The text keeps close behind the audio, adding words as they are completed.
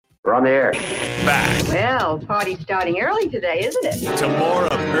We're on the air. Back Well, party's starting early today, isn't it? to more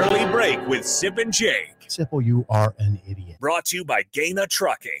of Early Break with Sip and Jake. Simple, you are an idiot. Brought to you by Gaina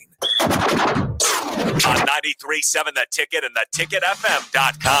Trucking. On 93.7 The Ticket and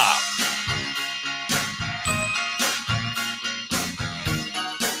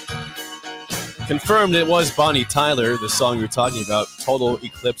theticketfm.com. Confirmed it was Bonnie Tyler, the song you were talking about, Total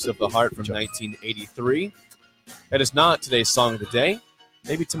Eclipse of the Heart from 1983. That is not today's song of the day.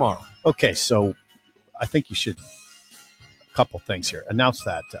 Maybe tomorrow. Okay, so I think you should, a couple things here. Announce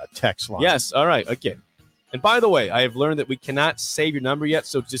that text line. Yes, all right, again. And by the way, I have learned that we cannot save your number yet,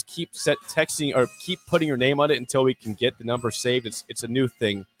 so just keep texting or keep putting your name on it until we can get the number saved. It's a new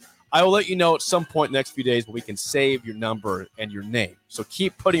thing. I will let you know at some point in the next few days when we can save your number and your name. So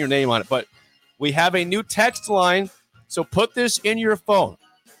keep putting your name on it. But we have a new text line, so put this in your phone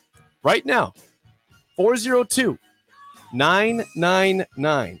right now.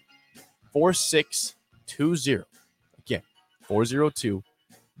 402-999-4620. Again,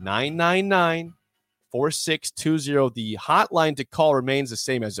 402-999-4620. The hotline to call remains the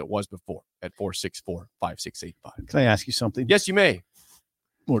same as it was before at 464-5685. Can I ask you something? Yes, you may.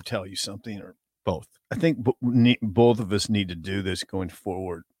 Or tell you something, or both. I think both of us need to do this going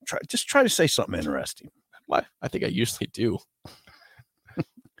forward. Try to say something interesting. What? I think I usually do.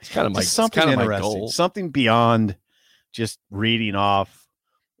 It's kind of my something kind of interesting. my goal. Something beyond just reading off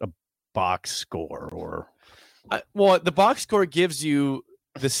a box score or. Well, the box score gives you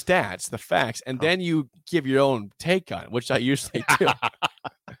the stats, the facts, and then you give your own take on it, which I usually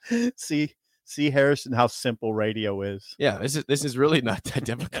do. See, Harrison, how simple radio is. Yeah, this is really not that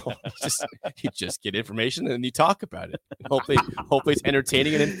difficult. You just get information and you talk about it. Hopefully it's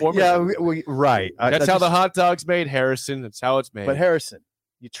entertaining and informative. Yeah, right. That's how the hot dog's made, Harrison. That's how it's made. But Harrison,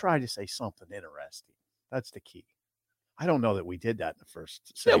 you try to say something interesting. That's the key. I don't know that we did that in the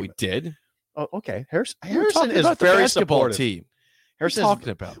first segment. Yeah, we did. Oh, okay. Harrison is is very supportive. Team. Harrison, talking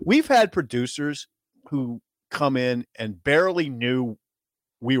about. We've had producers who come in and barely knew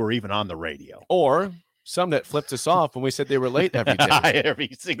we were even on the radio, or some that flipped us off when we said they were late every day. Every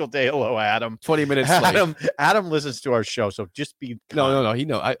single day. Hello, Adam. 20 minutes late. Adam listens to our show, so just be kind. No. He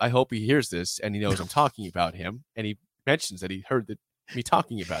know. I hope he hears this and he knows I'm talking about him, and he mentions that he heard me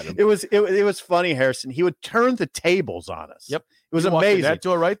talking about him. It was funny, Harrison. He would turn the tables on us. Yep, it was amazing. That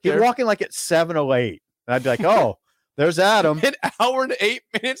door right there. He'd walk in like at 7:08, and I'd be like, "Oh, there's Adam." An hour and 8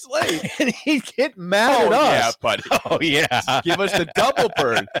 minutes late, and he'd get mad at us. Yeah, buddy. Oh yeah, give us the double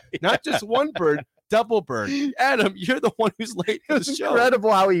bird, not just one bird, double bird. Adam, you're the one who's late. It was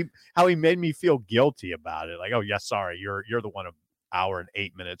incredible how he made me feel guilty about it. Like, oh yeah, sorry, you're the one an hour and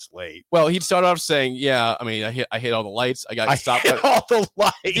 8 minutes late. Well, he'd start off saying, "Yeah, I mean, I hit all the lights. I stopped hit all the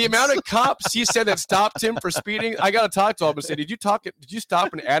lights." The amount of cops he said that stopped him for speeding, I got to talk to him and say, "Did you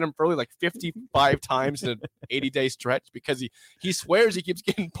stop an Adam Furley like 55 times in an 80-day stretch?" Because he swears he keeps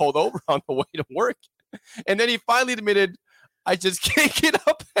getting pulled over on the way to work, and then he finally admitted, "I just can't get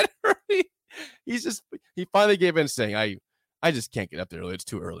up that early." He finally gave in, saying, "I just can't get up there early. It's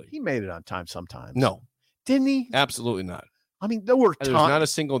too early." He made it on time sometimes. No, didn't he? Absolutely not. I mean, there was not a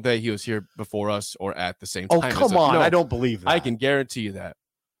single day he was here before us or at the same time. Oh, come on. No, I don't believe that. I can guarantee you that.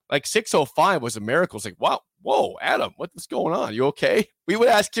 Like 6:05 was a miracle. It's like, wow, whoa, Adam, what's going on? You okay? We would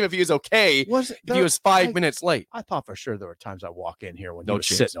ask him if he was okay if he was 5 minutes late. I thought for sure there were times I walk in here when he was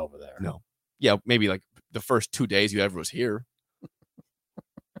sitting over there. No. Yeah, maybe like the first 2 days you ever was here.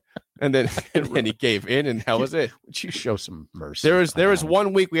 And then he gave in, and how was it? Would you show some mercy? There was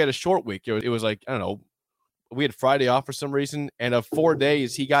 1 week we had a short week. It was like, I don't know, we had Friday off for some reason, and of 4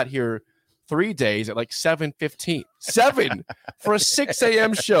 days, he got here 3 days at like 7:15. 7 for a 6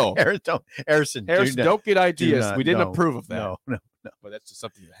 a.m. show. Harrison, don't get ideas. We didn't approve of that. No. But that's just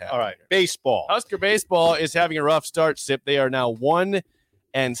something that happened. All right, baseball. Husker baseball is having a rough start, Sip. They are now 1-6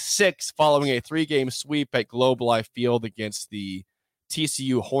 following a 3-game sweep at Globe Life Field against the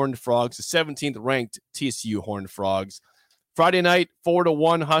TCU Horned Frogs, the 17th ranked TCU Horned Frogs. Friday night,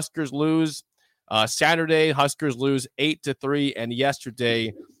 4-1, Huskers lose. Saturday, Huskers lose 8-3, and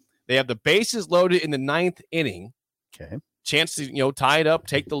yesterday they have the bases loaded in the 9th inning. Okay, chance to tie it up,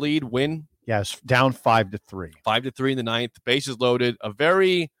 take the lead, win. Yes, down 5-3. 5-3 in the 9th. Bases loaded. A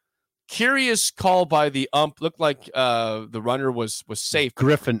very curious call by the ump. Looked like the runner was safe.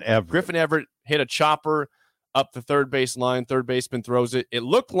 Griffin Everett hit a chopper up the third base line. Third baseman throws it. It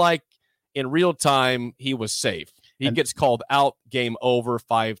looked like in real time he was safe. He gets called out, game over,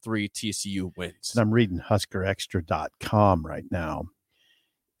 5-3, TCU wins. And I'm reading HuskerExtra.com right now,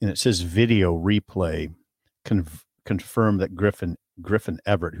 and it says video replay confirmed that Griffin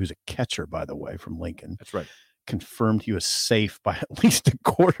Everett, who's a catcher, by the way, from Lincoln. That's right. confirmed he was safe by at least a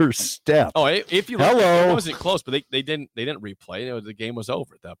quarter step. Oh, if you look, it wasn't close, but they didn't replay. The game was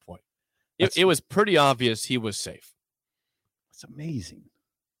over at that point. It was pretty obvious he was safe. It's amazing.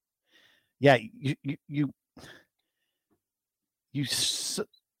 Yeah, you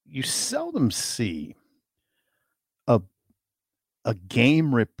seldom see a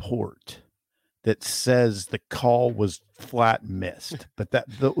game report that says the call was flat missed, but that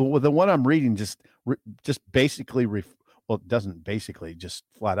the one I'm reading just basically it doesn't basically, just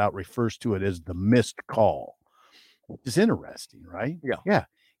flat out refers to it as the missed call. It's interesting, right? Yeah.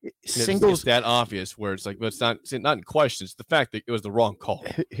 Singles, it's that obvious where it's like, but it's not in question. It's the fact that it was the wrong call.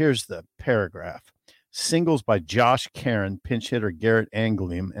 Here's the paragraph. Singles by Josh Caron, pinch hitter Garrett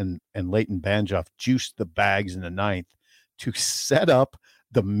Anglem, and Leighton Banjoff juiced the bags in the ninth to set up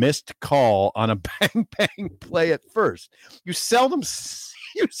the missed call on a bang bang play at first. You seldom see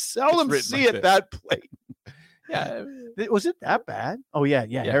it that play. Yeah, was it that bad? Oh yeah.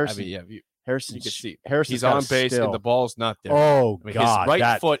 Harrison. Harrison, you can see Harrison's he's on base and the ball's not there. Oh, God. His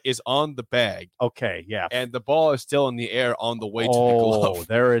right foot is on the bag. Okay, yeah. And the ball is still in the air on the way to the glove. Oh,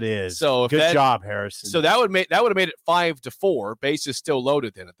 there it is. So good job, Harrison. So that would have made it 5-4. Base is still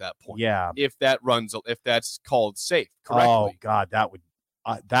loaded then at that point. Yeah. If that's called safe correctly. Oh, God, that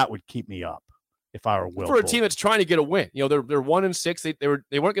would keep me up if I were Will. For a team that's trying to get a win. They're 1-6.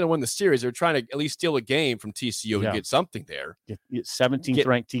 They weren't going to win the series. They were trying to at least steal a game from TCU and get something there. 17th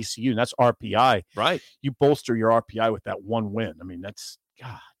ranked TCU, and that's RPI. Right. You bolster your RPI with that one win. I mean, that's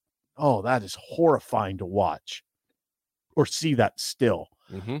God. Oh, that is horrifying to watch or see that still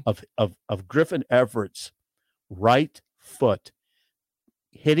of Griffin Everett's right foot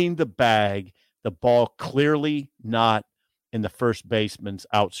hitting the bag, the ball clearly not in the first baseman's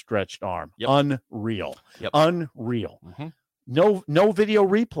outstretched arm. Yep. Unreal. Yep. Unreal. Mm-hmm. No video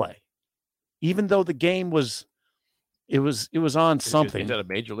replay. Even though the game was on something. It's at a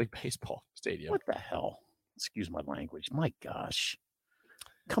Major League Baseball stadium. What the hell? Excuse my language. My gosh.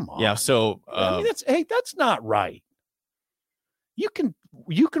 Come on. Yeah, so I mean, that's not right. You can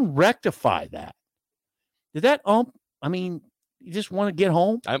rectify that. Did that you just want to get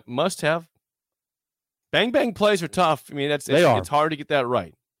home? I must have. Bang bang plays are tough. I mean, it's hard to get that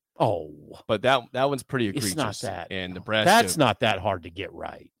right. Oh, but that one's pretty egregious. It's not that. And Nebraska. That's not that hard to get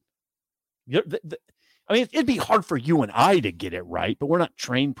right. It'd be hard for you and I to get it right, but we're not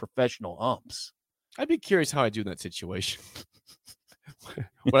trained professional umps. I'd be curious how I do in that situation.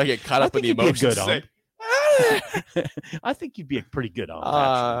 When I get caught up in the emotions. I think you'd be a pretty good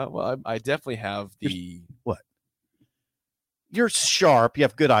ump. Well, I definitely have the what? You're sharp. You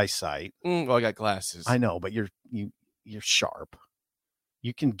have good eyesight. Well, I got glasses. I know, but you're sharp.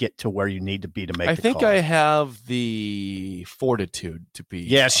 You can get to where you need to be to make. I think I have the fortitude to be.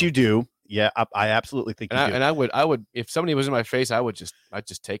 Yes, you do. Yeah, I absolutely think you do. And I would, if somebody was in my face, I'd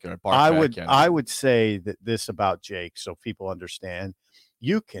just take it. I would say that this about Jake, so people understand.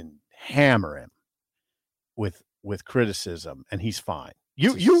 You can hammer him with criticism, and he's fine.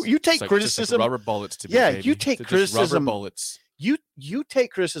 You take criticism, like rubber bullets to me. Yeah, baby. you take criticism. Rubber bullets. You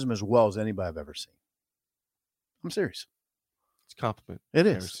take criticism as well as anybody I've ever seen. I'm serious. It's a compliment. It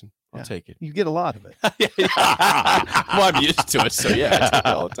is. Harrison. I'll take it. You get a lot of it. Well, I'm used to it, so yeah, I take it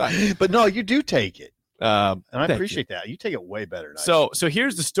all the time. But no, you do take it, and I appreciate that. You take it way better. So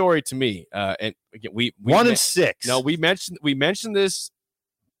here's the story to me. And again, we 1-6. No, we mentioned this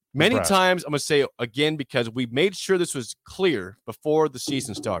many times. I'm going to say it again because we made sure this was clear before the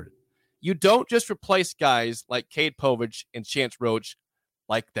season started. You don't just replace guys like Cade Povich and Chance Roach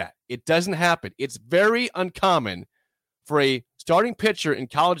like that. It doesn't happen. It's very uncommon for a starting pitcher in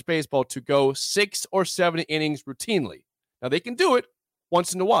college baseball to go 6 or 7 innings routinely. Now, they can do it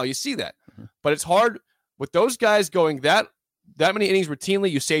once in a while. You see that. Mm-hmm. But it's hard with those guys going that many innings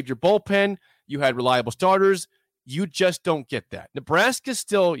routinely. You saved your bullpen. You had reliable starters. You just don't get that. Nebraska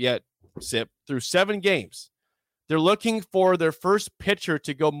still yet, Sip, through 7 games. They're looking for their first pitcher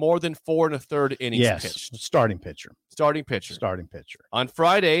to go more than 4 1/3 innings pitched. Starting pitcher. On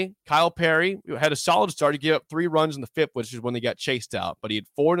Friday, Kyle Perry had a solid start. He gave up 3 runs in the 5th, which is when they got chased out. But he had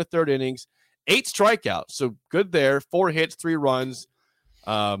 4 1/3 innings, 8 strikeouts. So good there. 4 hits, 3 runs.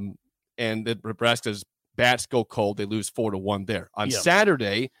 And Nebraska's bats go cold. They lose 4-1 there. On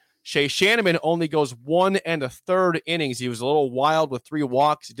Saturday, Shea Shanneman only goes 1 1/3 innings. He was a little wild with 3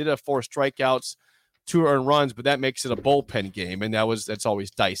 walks. He did have 4 strikeouts, 2 earned runs, but that makes it a bullpen game, and that's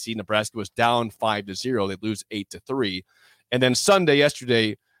always dicey. Nebraska was down 5-0. They lose 8-3. And then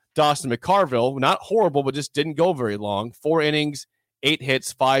yesterday, Dawson McCarville, not horrible, but just didn't go very long. 4 innings, 8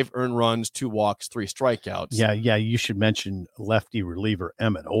 hits, 5 earned runs, 2 walks, 3 strikeouts. Yeah. You should mention lefty reliever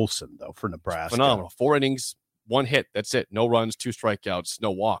Emmett Olson, though, for Nebraska. Phenomenal. 4 innings, 1 hit. That's it. No runs, 2 strikeouts,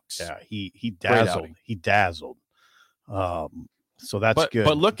 no walks. Yeah, he dazzled. He dazzled. So that's good.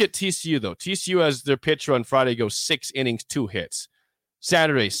 But look at TCU, though. TCU, as their pitcher on Friday, goes 6 innings, 2 hits.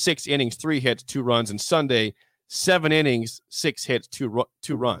 Saturday, 6 innings, 3 hits, 2 runs. And Sunday, 7 innings, 6 hits, 2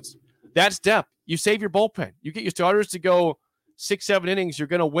 runs. That's depth. You save your bullpen. You get your starters to go 6-7 innings, you're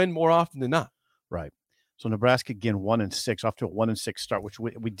going to win more often than not. Right. So Nebraska, again, 1-6, off to a 1-6 start, which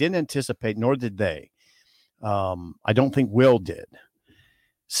we didn't anticipate, nor did they. I don't think Will did.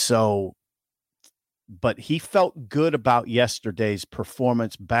 So, but he felt good about yesterday's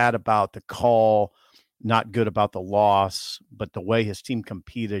performance, bad about the call, not good about the loss, but the way his team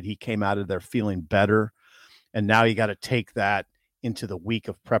competed, he came out of there feeling better. And now you got to take that into the week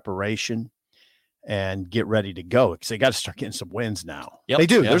of preparation and get ready to go, because they got to start getting some wins now. Yep. They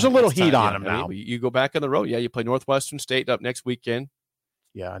do. Yeah, there's a little heat on yeah, them now. You go back on the road. Yeah, you play Northwestern State up next weekend.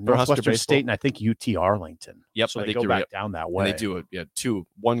 Yeah, Northwestern State and I think UT Arlington. Yep, so I they think go back down that way. And they do it. Yeah,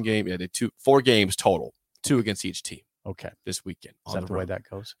 1 game. Yeah, 4 games total, 2 against each team. Okay, this weekend. Is that the way that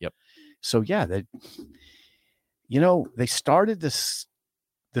goes? Yep. So yeah, they started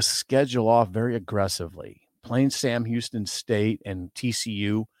the schedule off very aggressively, playing Sam Houston State and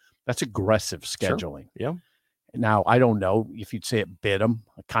TCU. That's aggressive scheduling. Sure. Yeah. Now, I don't know if you'd say it bit them.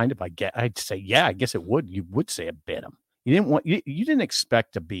 I'd say, yeah, I guess it would. You would say it bit them. You didn't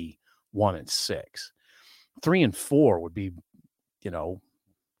expect to be 1-6. 3-4 would be,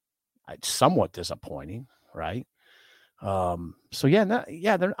 somewhat disappointing, right? So yeah,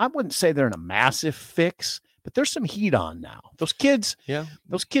 I wouldn't say they're in a massive fix, but there's some heat on now. Those kids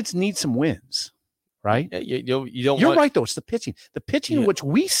need some wins. Right? Yeah, you don't. You're right, though. It's the pitching. The pitching, which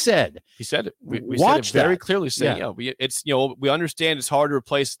we said. He said it. We said it very clearly. Saying, we understand it's hard to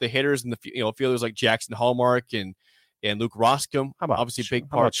replace the hitters and the fielders like Jackson Hallmark and Luke Roscom. How about obviously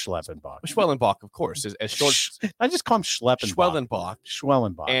big part? Schleppenbach? Schwellenbach, of course, as short. I just call him Schleppenbach.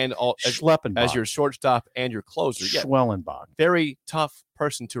 Schwellenbach. And Schleppenbach as your shortstop and your closer. Yeah, Schwellenbach. Very tough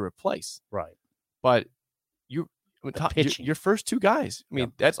person to replace. Right. But your first 2 guys. I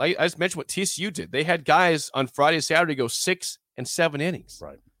mean, that's I just mentioned what TCU did. They had guys on Friday, Saturday go 6 and 7 innings.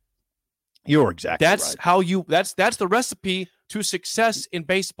 Right. You're exactly right. How that's the recipe to success in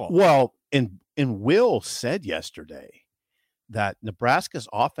baseball. Well, and Will said yesterday that Nebraska's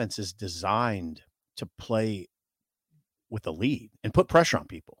offense is designed to play with a lead and put pressure on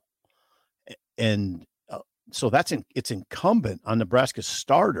people. And so it's incumbent on Nebraska's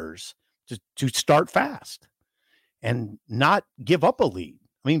starters to start fast and not give up a lead.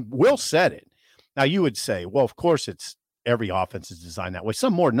 I mean, Will said it. Now, you would say, well, of course, it's every offense is designed that way,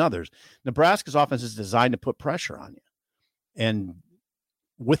 some more than others. Nebraska's offense is designed to put pressure on you and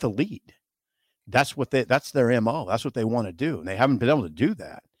with a lead. That's their MO. That's what they want to do. And they haven't been able to do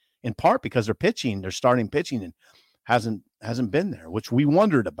that, in part because their starting pitching and hasn't been there, which we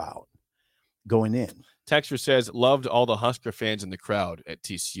wondered about going in. Texter says, loved all the Husker fans in the crowd at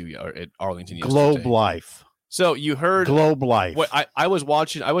TCU or at Arlington yesterday. Globe Life. So you heard Globe Life. I wasn't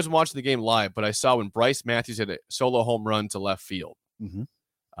watching the game live, but I saw when Bryce Matthews had a solo home run to left field. Mm-hmm.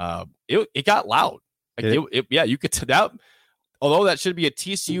 It got loud. You could that. Although that should be a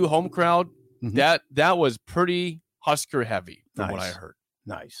TCU home crowd, mm-hmm. that was pretty Husker heavy from what I heard.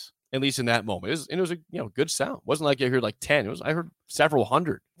 Nice, at least in that moment. It was a good sound. It wasn't like I heard like 10. I heard several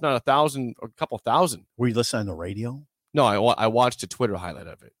hundred, not 1,000 or a couple thousand. Were you listening on the radio? No, I watched a Twitter highlight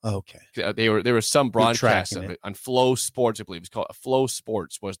of it. Oh, okay. There was some broadcast of it on Flow Sports, I believe. It was called Flow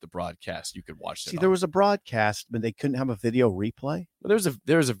Sports was the broadcast. You could watch it. See, there was a broadcast, but they couldn't have a video replay. Well,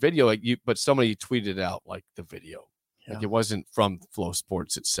 there's a video but somebody tweeted out like the video. Yeah. Like it wasn't from Flow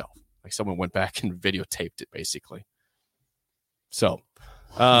Sports itself. Like someone went back and videotaped it basically. So,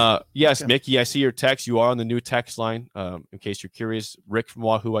 yes, okay. Mickey, I see your text. You are on the new text line. In case you're curious, Rick from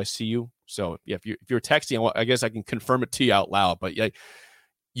Wahoo, I see you. So yeah, if you're texting, I guess I can confirm it to you out loud. But yeah,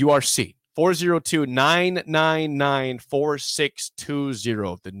 URC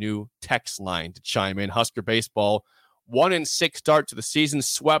 402-999-4620, the new text line to chime in. Husker baseball 1-6 start to the season,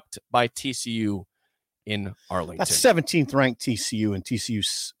 swept by TCU in Arlington. That's 17th ranked TCU, and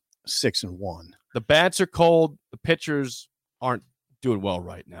TCU's 6-1. The bats are cold. The pitchers aren't doing well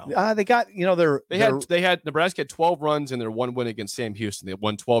right now. They got, Nebraska had 12 runs in their 1 win against Sam Houston. They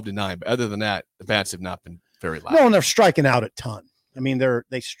won 12-9. But other than that, the bats have not been very loud. No, and they're striking out a ton. I mean,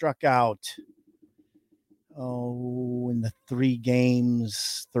 they struck out in the 3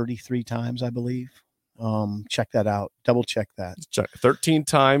 games 33 times, I believe. Check that out. Double check that. 13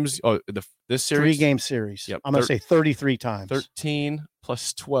 times. Oh, this series 3-game series. Yep. I'm going to say 33 times. 13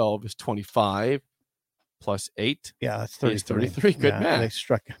 plus 12 is 25. plus 8. Yeah, that's 33. 33. Good man.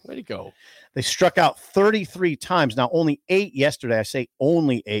 Way to go. They struck out 33 times. Now, only 8 yesterday. I say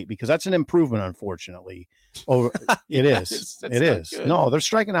only 8 because that's an improvement, unfortunately. It is. It is. Good. No, they're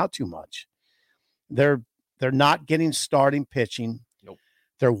striking out too much. They're not getting starting pitching. Nope.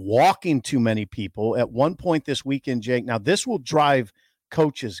 They're walking too many people. At one point this weekend, Jake, now this will drive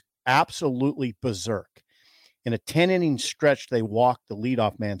coaches absolutely berserk. In a 10-inning stretch, they walked the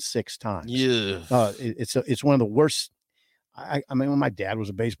leadoff man 6 times. Yeah. It's one of the worst. I mean, when my dad was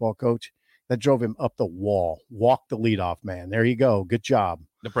a baseball coach, that drove him up the wall. Walk the leadoff man. There you go. Good job.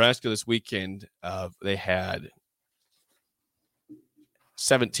 Nebraska this weekend, they had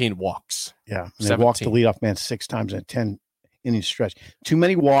 17 walks. Yeah, and they walked the leadoff man 6 times in a 10-inning stretch. Too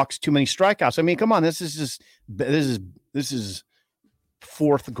many walks, too many strikeouts. I mean, come on, this is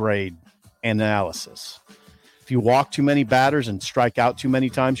 4th grade analysis. If you walk too many batters and strike out too many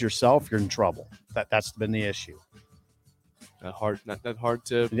times yourself, you're in trouble. That's been the issue. Not that hard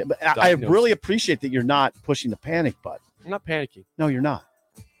to. Yeah, but I really appreciate that you're not pushing the panic button. I'm not panicking. No, you're not.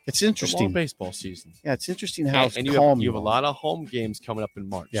 It's interesting. It's a long baseball season. Yeah, it's interesting how and you have a lot of home games coming up in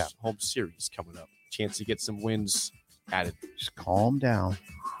March. Yeah, home series coming up. Chance to get some wins added. Just calm down,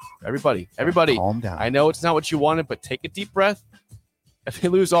 everybody. Calm down. I know it's not what you wanted, but take a deep breath. If they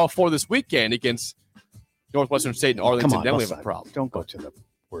lose all 4 this weekend against Northwestern State and Arlington, then we have a problem. Don't go to the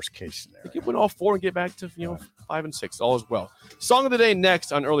worst case scenario. You can win all 4 and get back to 5 and 6. All is well. Song of the day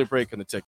next on Early Break on the Ticket.